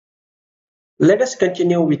Let us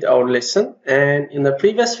continue with our lesson, and in the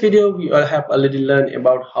previous video we all have already learned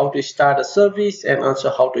about how to start a service and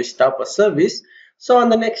also how to stop a service. So on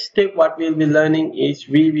the next step what we'll be learning is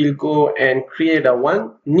we will go and create a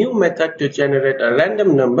one new method to generate a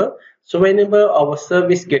random number. So whenever our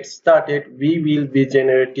service gets started we will be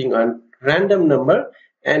generating a random number,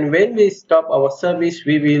 and when we stop our service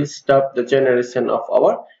we will stop the generation of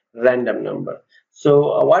our random number.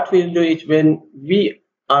 So what we'll do is when we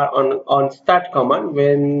are on start command,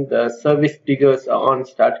 when the service triggers are on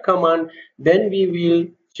start command, then we will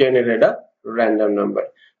generate a random number.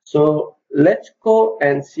 So let's go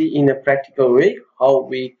and see in a practical way how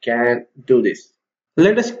we can do this.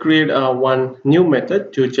 Let us create one new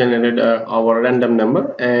method to generate our random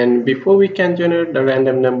number, and before we can generate the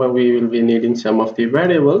random number we will be needing some of the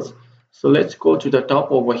variables. So let's go to the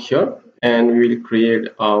top over here and we will create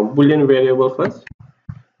a boolean variable first,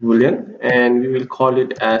 boolean, and we will call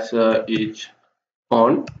it as each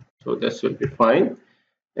on. So that should be fine.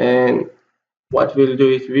 And what we'll do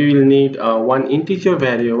is we will need one integer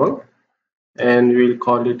variable, and we'll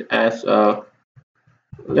call it as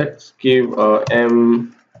let's give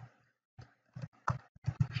m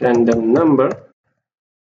random number.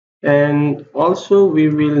 And also we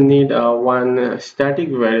will need one static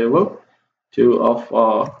variable to of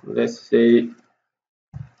let's say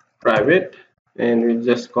private, and we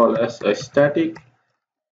just call as a static,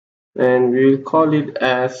 and we will call it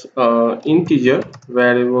as integer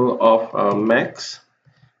variable of max,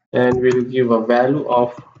 and we'll give a value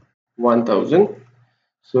of 1000.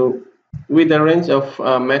 So with a range of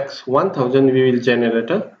max 1000 we will generate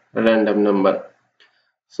a random number.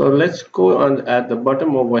 So let's go on at the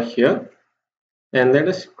bottom over here, and let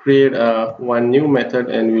us create one new method,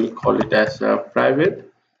 and we'll call it as private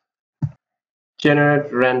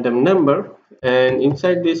generate random number, and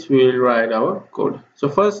inside this we will write our code. So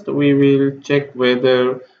first we will check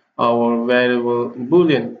whether our variable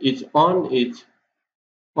boolean is on.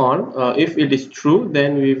 If it is true,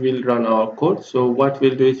 then we will run our code. So what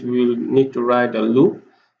we'll do is we will need to write a loop.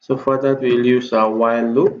 So for that we'll use a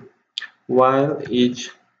while loop. While each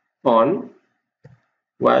on,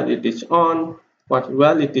 while it is on,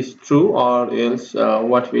 while it is true, or else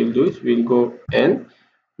what we'll do is we'll go and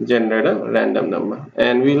generate a random number.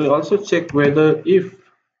 And we'll also check whether if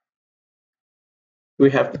we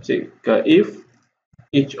have to check if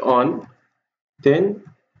each on, then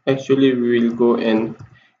actually we will go and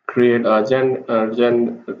create a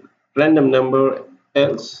random number.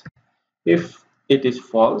 Else if it is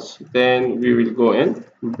false, then we will go and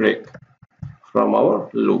break from our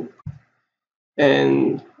loop.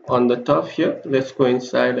 And on the top here, let's go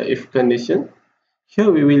inside the if condition. Here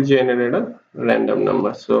we will generate a random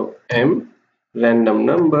number. So m random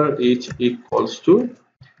number is equals to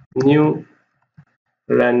new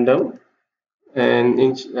random, and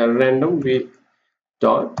in random we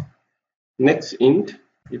dot next int.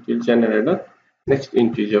 It will generate a next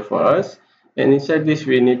integer for us, and inside this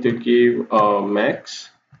we need to give max.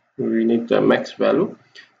 We need the max value.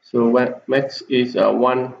 So when max is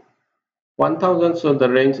 1000, so the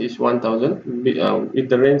range is 1000. With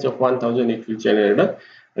the range of 1000 it will generate a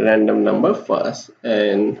random number for us,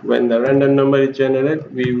 and when the random number is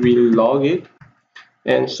generated we will log it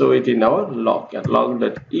and show it in our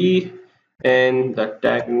log.e, and the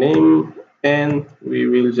tag name, and we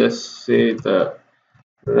will just say the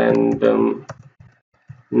random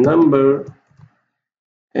number,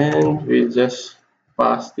 and we'll just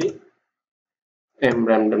pass the m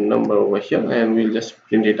random number over here, and we'll just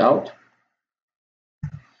print it out.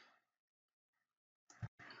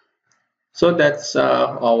 So that's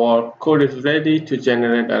our code is ready to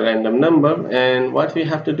generate a random number, and what we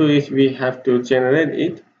have to do is we have to generate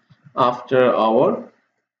it after our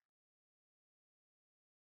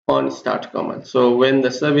on start command. So when the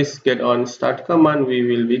service get on start command, we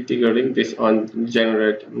will be triggering this on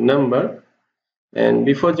generate number, and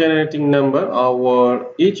before generating number our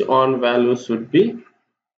each on value should be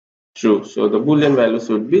true. So the boolean value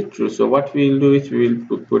should be true. So what we will do is we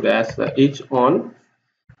will put as the each on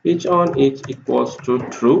is equals to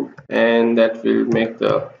true, and that will make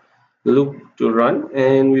the loop to run,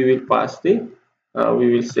 and we will pass the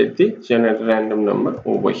we will set the generate random number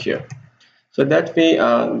over here. So that way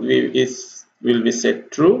will be set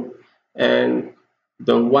true, and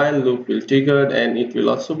the while loop will trigger, and it will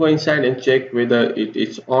also go inside and check whether it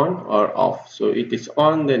is on or off. So it is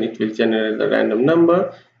on, then it will generate the random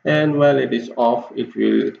number, and while it is off it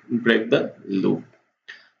will break the loop.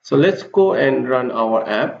 So let's go and run our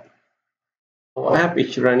app. Our app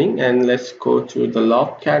is running, and let's go to the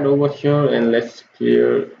logcat over here, and let's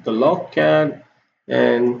clear the logcat,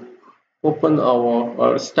 and open our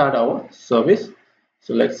or start our service.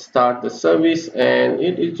 So let's start the service, and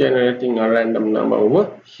it is generating a random number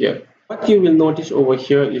over here. What you will notice over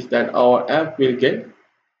here is that our app will get,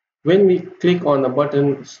 when we click on the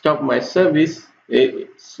button stop my service,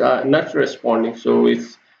 it's not responding, so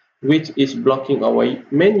it's which is blocking our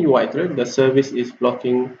main UI thread. The service is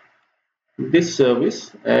blocking this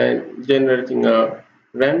service and generating a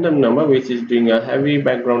random number, which is doing a heavy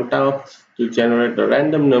background task to generate a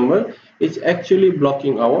random number. It's actually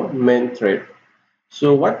blocking our main thread.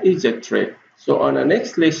 So what is a thread? So on the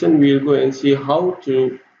next lesson we'll go and see how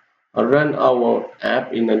to run our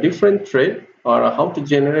app in a different thread, or how to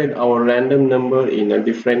generate our random number in a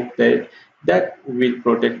different thread that will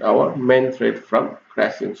protect our main thread from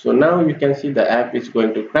crashing. So now you can see the app is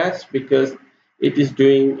going to crash because it is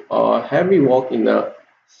doing a heavy work in the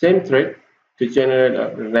same thread to generate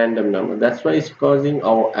a random number. That's why it's causing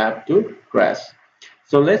our app to crash.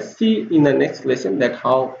 So let's see in the next lesson that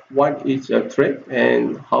what is a thread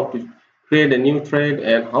and how to create a new thread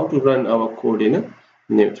and how to run our code in a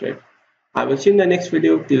new thread. I will see you in the next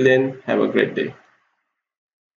video. Till then, have a great day.